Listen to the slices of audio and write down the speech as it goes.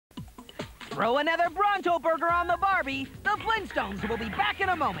Throw another Bronto burger on the Barbie. The Flintstones will be back in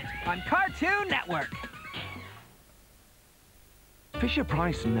a moment on Cartoon Network.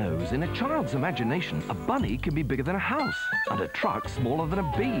 Fisher-Price knows in a child's imagination, a bunny can be bigger than a house and a truck smaller than a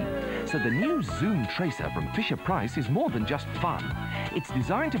bee. So the new Zoom Tracer from Fisher-Price is more than just fun. It's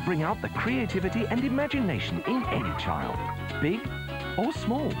designed to bring out the creativity and imagination in any child, big or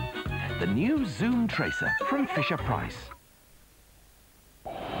small. The new Zoom Tracer from Fisher-Price.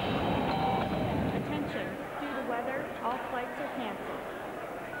 Attention, due to weather, all flights are canceled.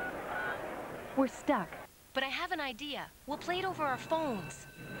 We're stuck. But I have an idea. We'll play it over our phones.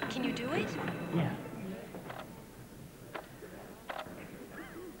 Can you do it? Yeah.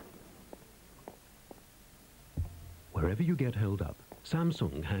 Wherever you get held up,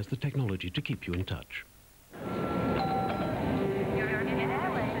 Samsung has the technology to keep you in touch.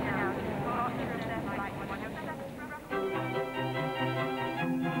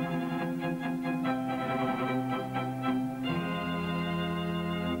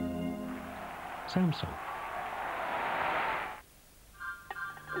 Samsung.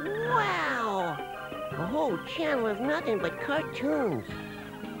 Wow! A whole channel of nothing but cartoons.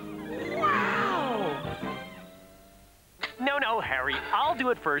 Wow! No, Harry. I'll do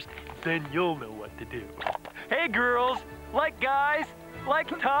it first, then you'll know what to do. Hey, girls. Like guys? Like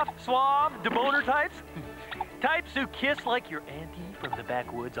tough, suave, deboner types? Types who kiss like your auntie from the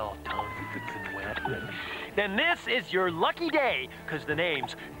backwoods all tongues and wet. Then this is your lucky day, because the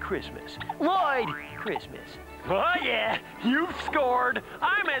name's Christmas. Lloyd Christmas. Oh, yeah, you've scored.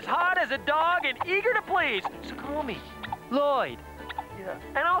 I'm as hot as a dog and eager to please. So call me Lloyd. Yeah.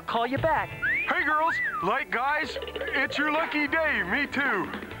 And I'll call you back. Hey, girls. Like guys? It's your lucky day. Me too.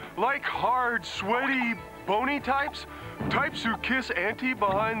 Like hard, sweaty, bony types? Types who kiss auntie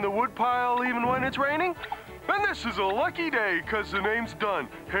behind the woodpile even when it's raining? And this is a lucky day, because the name's Dunn.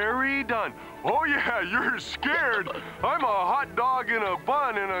 Harry Dunn. Oh, yeah, you're scared. I'm a hot dog in a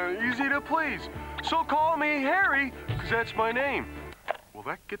bun and easy to please. So call me Harry, because that's my name. Will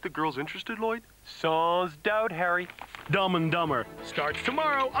that get the girls interested, Lloyd? Sans doubt, Harry. Dumb and Dumber starts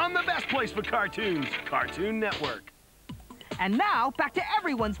tomorrow on the best place for cartoons, Cartoon Network. And now, back to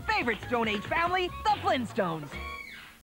everyone's favorite Stone Age family, the Flintstones.